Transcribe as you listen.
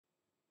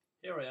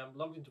Here I am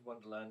logged into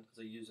Wonderland as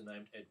a user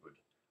named Edward,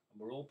 and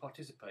we're all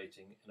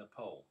participating in a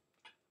poll.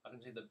 I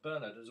can see that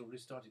Bernard has already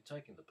started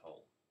taking the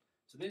poll.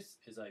 So this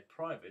is a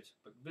private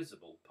but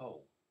visible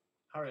poll.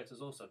 Harriet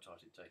has also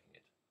started taking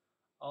it.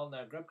 I'll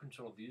now grab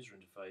control of the user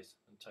interface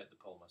and take the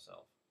poll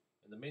myself.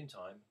 In the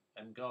meantime,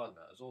 M.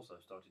 Gardner has also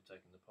started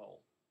taking the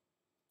poll.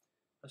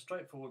 A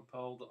straightforward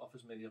poll that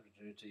offers me the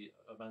opportunity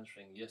of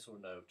answering yes or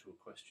no to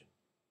a question.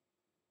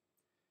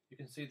 You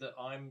can see that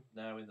I'm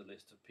now in the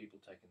list of people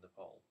taking the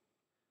poll.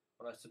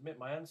 When I submit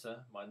my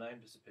answer, my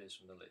name disappears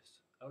from the list.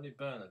 Only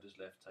Bernard is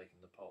left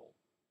taking the poll.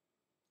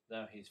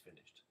 Now he's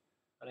finished.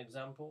 An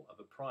example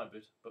of a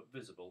private but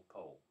visible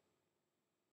poll.